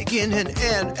nest egg in an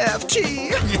NFT?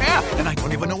 Yeah, and I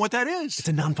don't even know what that is. It's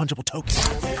a non-fungible token.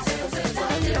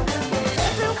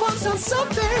 Everyone's done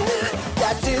something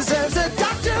that deserves a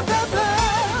Dr.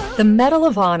 Pepper. The Medal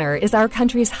of Honor is our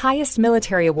country's highest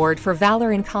military award for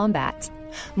valor in combat.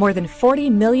 More than 40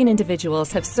 million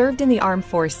individuals have served in the armed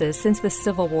forces since the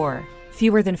Civil War.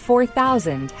 Fewer than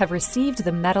 4,000 have received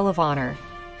the Medal of Honor.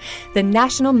 The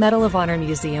National Medal of Honor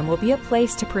Museum will be a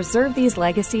place to preserve these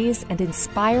legacies and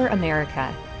inspire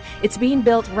America. It's being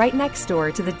built right next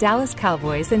door to the Dallas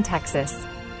Cowboys in Texas.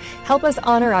 Help us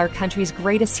honor our country's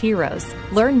greatest heroes.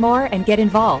 Learn more and get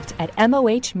involved at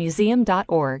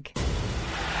mohmuseum.org.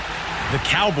 The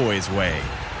Cowboys way,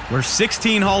 where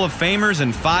 16 Hall of Famers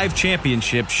and 5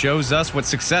 championships shows us what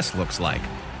success looks like.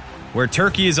 Where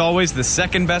turkey is always the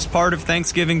second best part of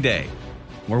Thanksgiving Day.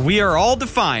 Where we are all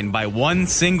defined by one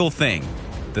single thing,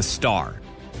 the star.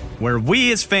 where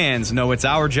we as fans know it's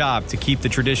our job to keep the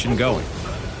tradition going.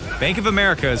 Bank of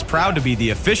America is proud to be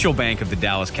the official bank of the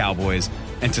Dallas Cowboys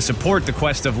and to support the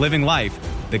quest of living life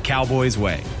the Cowboys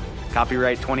way.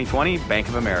 Copyright 2020, Bank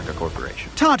of America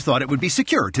Corporation. Todd thought it would be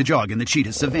secure to jog in the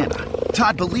cheetah savanna.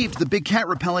 Todd believed the big cat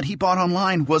repellent he bought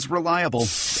online was reliable.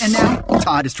 And now,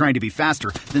 Todd is trying to be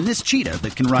faster than this cheetah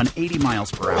that can run 80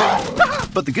 miles per hour.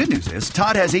 But the good news is,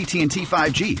 Todd has AT&T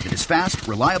 5G that is fast,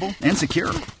 reliable, and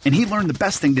secure. And he learned the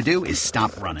best thing to do is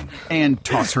stop running and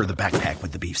toss her the backpack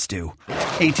with the beef stew.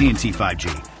 AT&T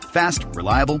 5G. Fast,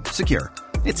 reliable, secure.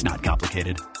 It's not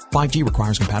complicated. 5G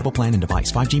requires compatible plan and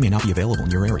device. 5G may not be available in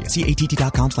your area. See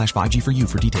att.com/5G for you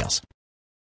for details.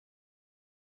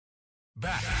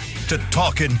 Back to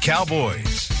Talking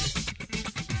Cowboys.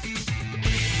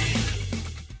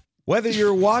 Whether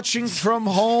you're watching from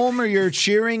home or you're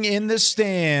cheering in the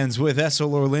stands with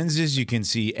Essilor lenses, you can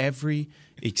see every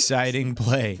exciting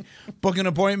play. Book an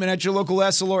appointment at your local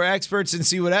Essilor experts and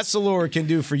see what Essilor can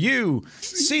do for you.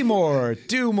 See more,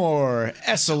 do more,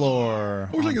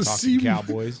 Essilor. I wish I could see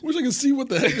Cowboys. Wish I could see what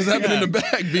the heck is happening in the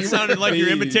back. It sounded like you're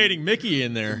imitating Mickey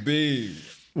in there. Big.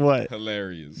 What?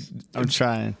 Hilarious. I'm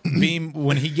trying. Beam,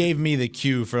 when he gave me the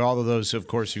cue, for all of those, of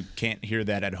course, who can't hear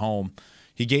that at home,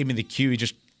 he gave me the cue. He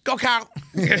just, go Cow.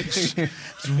 It's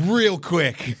real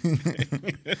quick.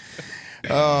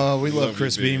 Oh, we love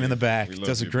Chris Beam in the back.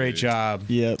 Does a great job.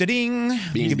 Yeah. Da-ding.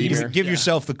 Give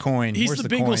yourself the coin. He's Where's the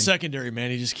coin? Bengal secondary,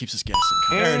 man. He just keeps us guessing.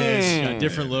 There it is. Got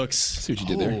different looks. See what you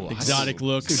did there. Exotic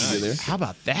looks. See what you did there. How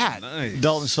about that? Nice.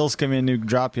 Dalton Schultz gave me a new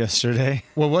drop yesterday.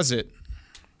 What was it?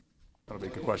 That'll be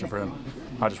a good question for him.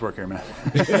 I just work here, man.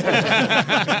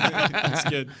 That's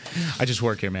good. I just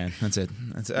work here, man. That's it.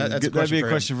 That'd be a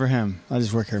question for him. I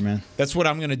just work here, man. That's what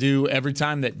I'm going to do every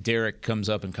time that Derek comes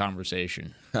up in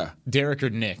conversation. Derek or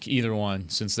Nick, either one,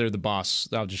 since they're the boss.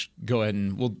 I'll just go ahead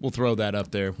and we'll throw that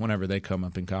up there whenever they come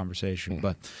up in conversation.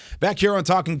 But back here on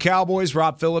Talking Cowboys,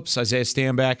 Rob Phillips, Isaiah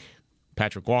Stanback,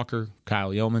 Patrick Walker,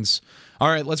 Kyle Yeomans. All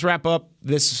right, let's wrap up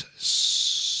this.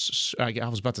 I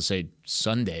was about to say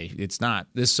Sunday. It's not.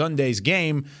 This Sunday's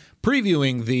game,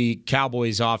 previewing the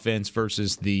Cowboys offense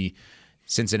versus the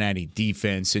Cincinnati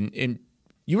defense. And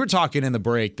you were talking in the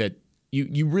break that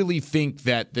you really think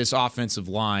that this offensive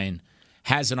line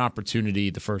has an opportunity,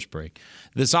 the first break.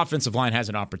 This offensive line has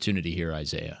an opportunity here,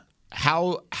 Isaiah.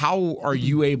 How are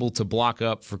you able to block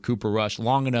up for Cooper Rush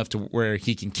long enough to where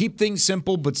he can keep things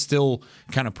simple but still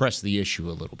kind of press the issue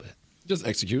a little bit? Just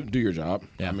execute, do your job.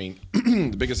 Yeah. I mean,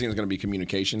 the biggest thing is going to be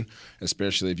communication,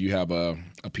 especially if you have a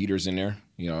Peters in there.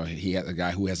 You know, he has a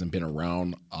guy who hasn't been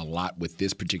around a lot with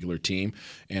this particular team,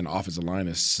 and offensive line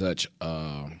is such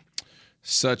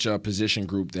a position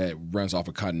group that runs off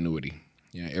of continuity.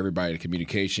 Yeah, everybody, the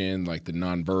communication, like the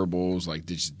nonverbals, like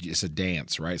it's a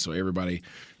dance, right? So everybody,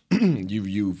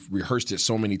 you've rehearsed it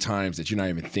so many times that you're not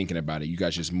even thinking about it. You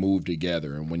guys just move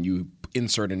together, and when you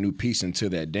insert a new piece into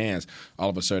that dance, all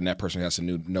of a sudden that person has to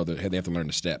know that they have to learn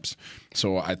the steps.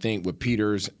 So I think with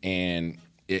Peters and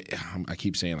I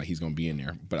keep saying like he's going to be in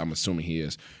there, but I'm assuming he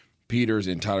is. Peters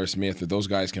and Tyler Smith, if those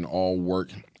guys can all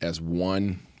work as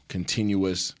one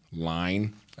continuous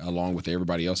line along with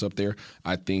everybody else up there,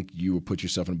 I think you will put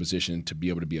yourself in a position to be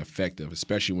able to be effective,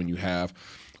 especially when you have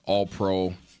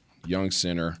all-pro, young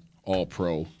center,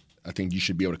 all-pro. I think you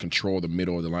should be able to control the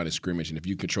middle of the line of scrimmage. And if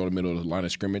you control the middle of the line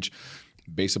of scrimmage,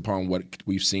 based upon what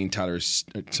we've seen Terrence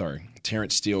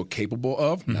Steele capable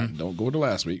of, now, don't go to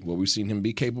last week, what we've seen him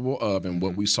be capable of and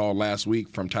what we saw last week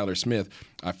from Tyler Smith,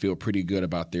 I feel pretty good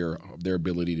about their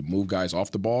ability to move guys off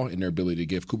the ball and their ability to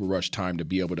give Cooper Rush time to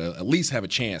be able to at least have a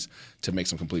chance to make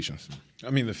some completions.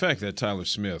 I mean, the fact that Tyler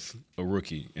Smith, a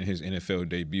rookie in his NFL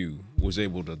debut, was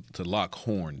able to lock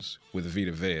horns with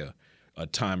Vita Vea a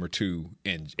time or two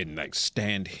and like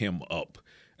stand him up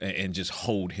and just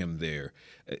hold him there.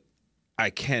 I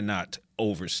cannot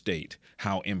overstate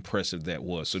how impressive that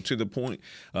was. So to the point,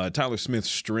 Tyler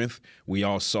Smith's strength, we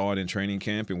all saw it in training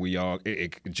camp, and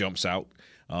it jumps out.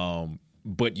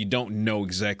 But you don't know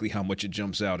exactly how much it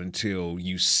jumps out until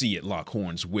you see it lock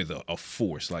horns with a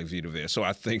force like Vita Vea. So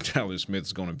I think Tyler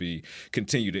Smith's going to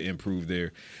continue to improve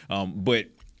there. But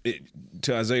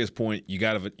to Isaiah's point, you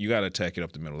got to attack it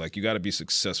up the middle. Like, you got to be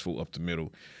successful up the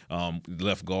middle.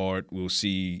 Left guard, we'll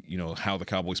see, how the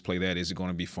Cowboys play that. Is it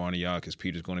going to be Farniok? Is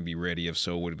Peters going to be ready? If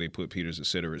so, where do they put Peters, et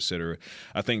cetera, et cetera?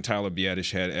 I think Tyler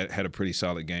Biadasz had a pretty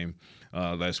solid game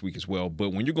last week as well.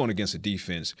 But when you're going against a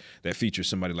defense that features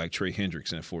somebody like Trey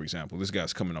Hendrickson, for example, this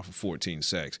guy's coming off of 14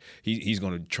 sacks. He's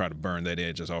going to try to burn that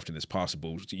edge as often as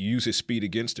possible. Use his speed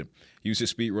against him. Use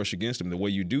his speed rush against him. The way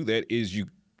you do that is you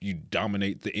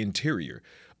dominate the interior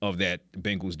of that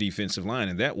Bengals defensive line.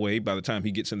 And that way, by the time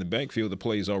he gets in the backfield, the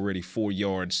play is already 4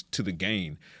 yards to the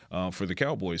gain for the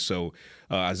Cowboys. So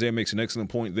Isaiah makes an excellent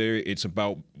point there. It's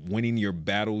about winning your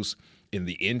battles in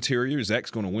the interior.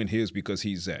 Zach's going to win his because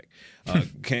he's Zach.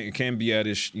 Can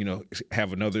Biadish,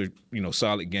 have another,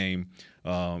 solid game,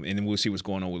 and then we'll see what's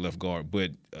going on with left guard.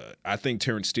 But I think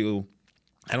Terrence Steele,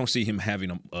 I don't see him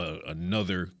having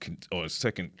another or a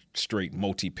second straight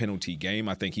multi-penalty game.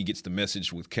 I think he gets the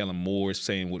message with Kellen Moore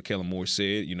saying what Kellen Moore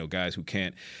said. Guys who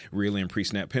can't reel in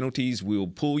pre-snap penalties, we'll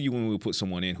pull you and we'll put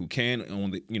someone in who can.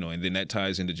 And then that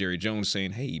ties into Jerry Jones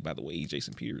saying, hey, by the way,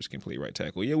 Jason Peters can play right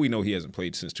tackle. Yeah, we know he hasn't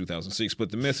played since 2006, but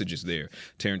the message is there.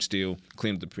 Terrence Steele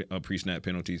cleaned up the pre-snap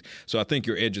penalties. So I think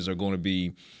your edges are going to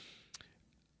be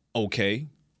okay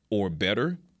or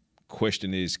better.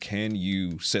 Question is, can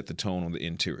you set the tone on the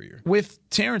interior? With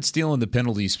Terrence Steele and the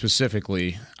penalties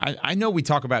specifically, I know we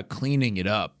talk about cleaning it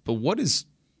up, but where does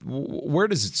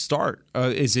it start?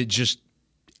 Is it just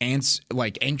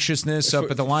anxiousness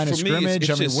up at the line of scrimmage?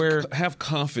 Have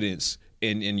confidence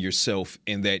in yourself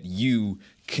and that you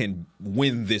can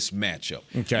win this matchup.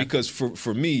 Okay. Because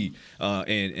for me,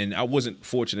 and I wasn't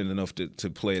fortunate enough to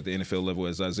play at the NFL level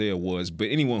as Isaiah was, but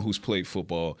anyone who's played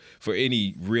football for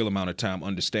any real amount of time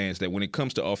understands that when it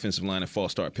comes to offensive line and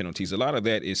false start penalties, a lot of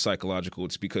that is psychological.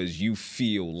 It's because you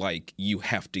feel like you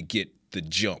have to get the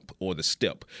jump or the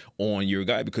step on your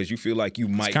guy because you feel like you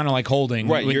might. It's kind of like holding.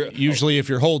 Right. Usually if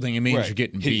you're holding, it means you're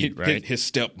getting beat, right? His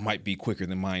step might be quicker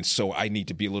than mine, so I need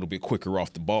to be a little bit quicker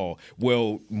off the ball.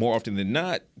 Well, more often than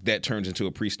not, that turns into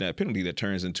a pre-snap penalty, that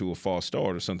turns into a false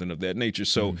start or something of that nature.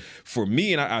 So for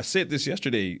me, and I said this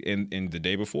yesterday and the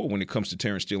day before, when it comes to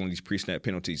Terrence Steele and these pre-snap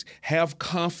penalties, have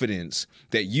confidence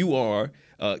that you are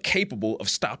capable of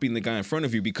stopping the guy in front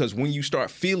of you, because when you start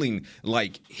feeling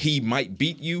like he might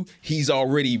beat you, he's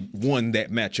already won that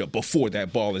matchup before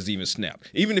that ball is even snapped.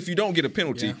 Even if you don't get a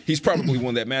penalty, he's probably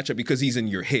won that matchup because he's in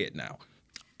your head now.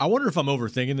 I wonder if I'm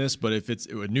overthinking this, but if it's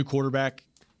a new quarterback,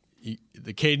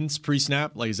 the cadence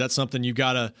pre-snap, is that something they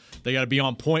got to be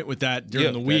on point with that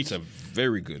during the week? That's a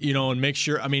very good. And make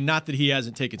sure. I mean, not that he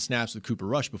hasn't taken snaps with Cooper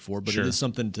Rush before, but it is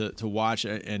something to watch.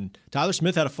 And Tyler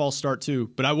Smith had a false start too.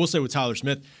 But I will say with Tyler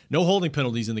Smith, no holding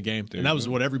penalties in the game, and that was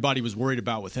what everybody was worried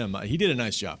about with him. He did a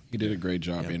nice job. He did a great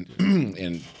job,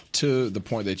 and to the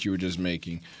point that you were just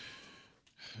making,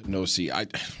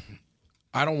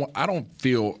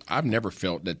 I've never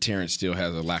felt that Terrence Steele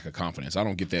has a lack of confidence. I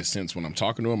don't get that sense when I'm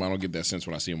talking to him. I don't get that sense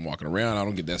when I see him walking around. I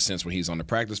don't get that sense when he's on the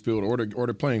practice field or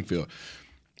the playing field.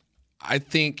 I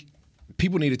think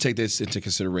people need to take this into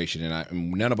consideration,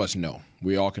 and none of us know.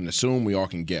 We all can assume. We all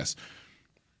can guess.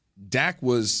 Dak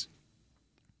was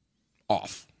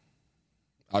off.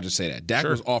 I'll just say that. Dak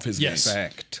was off his game.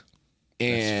 Fact.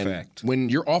 And that's fact. When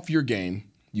you're off your game,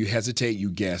 you hesitate,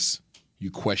 you guess, you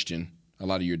question a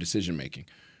lot of your decision making.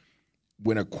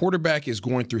 When a quarterback is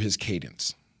going through his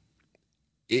cadence,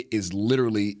 it is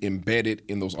literally embedded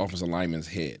in those offensive linemen's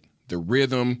head. The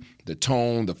rhythm, the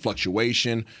tone, the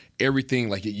fluctuation, everything,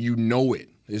 it.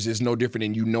 It's just no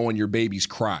different than knowing your baby's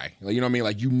cry. You know what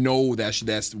I mean?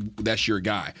 That's your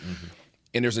guy. Mm-hmm.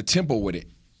 And there's a tempo with it.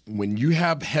 When you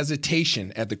have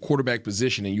hesitation at the quarterback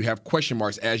position and you have question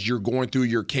marks as you're going through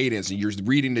your cadence and you're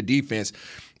reading the defense,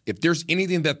 if there's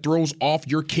anything that throws off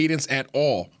your cadence at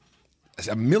all,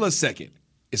 a millisecond,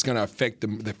 it's going to affect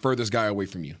the furthest guy away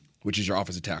from you, which is your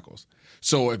offensive tackles.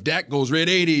 So if Dak goes red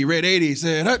 80,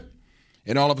 said, hut,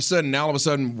 and all of a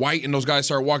sudden, White and those guys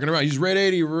start walking around, he's red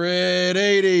 80,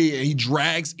 and he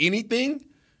drags anything,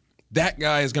 that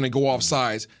guy is going to go off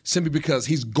sides simply because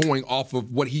he's going off of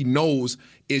what he knows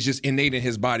is just innate in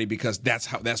his body, because that's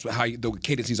how the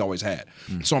cadence he's always had.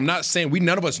 So I'm not saying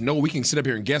none of us know. We can sit up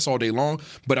here and guess all day long,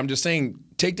 but I'm just saying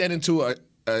take that into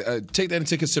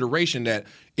consideration that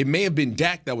it may have been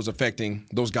Dak that was affecting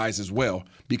those guys as well,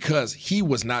 because he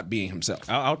was not being himself.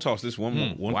 I'll toss this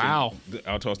one wow. thing.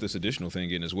 I'll toss this additional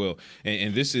thing in as well,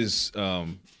 and this is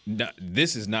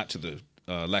not to the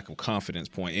lack of confidence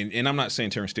point. And I'm not saying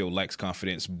Terrence Steele lacks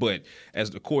confidence, but as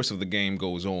the course of the game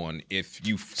goes on, if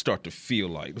you start to feel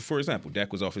like, for example,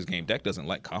 Dak was off his game. Dak doesn't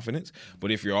lack confidence,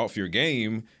 but if you're off your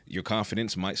game, your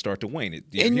confidence might start to wane.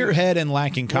 In your head and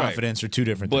lacking confidence are two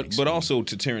different things. But also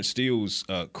to Terrence Steele's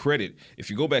credit, if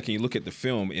you go back and you look at the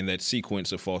film in that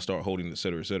sequence of false start holding, et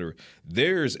cetera,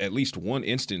 there's at least one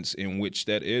instance in which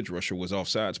that edge rusher was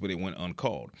offsides, but it went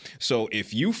uncalled. So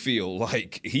if you feel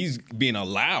like he's being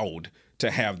allowed to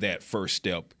have that first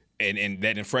step and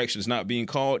that infraction is not being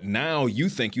called, now you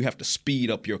think you have to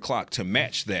speed up your clock to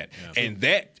match that.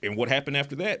 Yeah. And what happened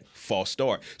after that? False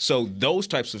start. So those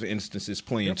types of instances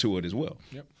play into it as well.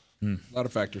 Yep. A lot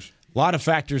of factors. A lot of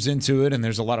factors into it, and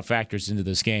there's a lot of factors into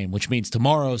this game, which means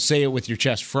tomorrow, Say It With Your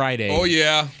Chest Friday. Oh,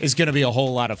 yeah. Is going to be a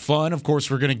whole lot of fun. Of course,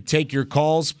 we're going to take your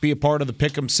calls, be a part of the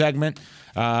Pick'em segment.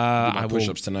 I will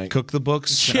push-ups tonight. Cook the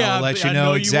books. Yeah, I'll let you I know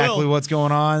know you exactly will. what's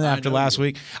going on after last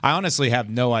week. I honestly have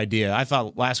no idea. I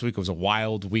thought last week was a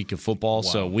wild week of football,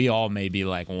 so we all may be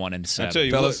like 1-7. I tell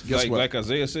you Fellas, what, guess what? like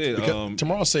Isaiah said,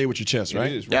 Tomorrow, Say It With Your Chest,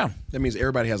 right? It is, right? Yeah. That means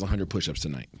everybody has 100 push-ups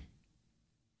tonight.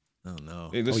 Oh, no.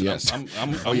 Hey, listen, yes.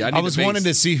 I was wanting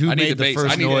to see who made the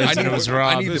first noise, and it was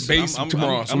Rob. I need the bass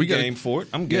tomorrow. I'm game for it.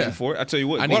 I'm game for it. I tell you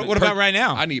what. What about right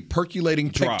now? I need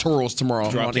perculating pectorals tomorrow.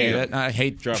 I hate that. I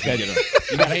hate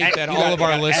that all of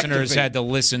our listeners had to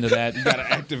listen to that. You got to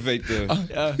activate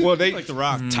the. Well, they like the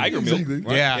Rock. Tiger Milk.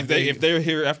 Right? Yeah. If they're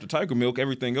here after Tiger Milk,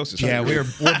 everything else is. Yeah, we're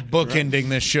bookending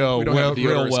this show We don't have a real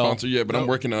deodorant well. sponsor yet, but I'm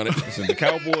working on it. Listen, the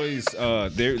Cowboys,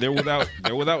 they're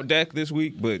without Dak this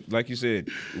week, but like you said,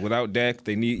 without Dak,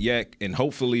 they need Yak, and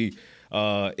hopefully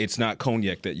it's not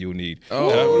cognac that you'll need.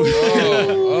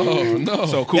 Oh, no.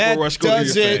 So Cooper That Rush, go do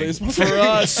does your it thing. for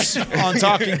us on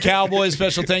Talking Cowboys.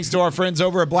 Special thanks to our friends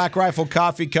over at Black Rifle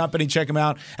Coffee Company. Check them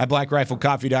out at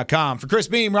blackriflecoffee.com. For Chris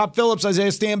Beam, Rob Phillips, Isaiah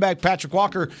Stanback, Patrick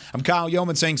Walker, I'm Kyle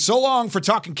Yeoman saying so long for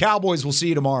Talking Cowboys. We'll see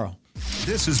you tomorrow.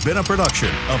 This has been a production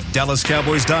of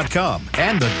DallasCowboys.com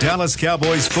and the Dallas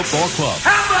Cowboys Football Club.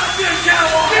 How about this?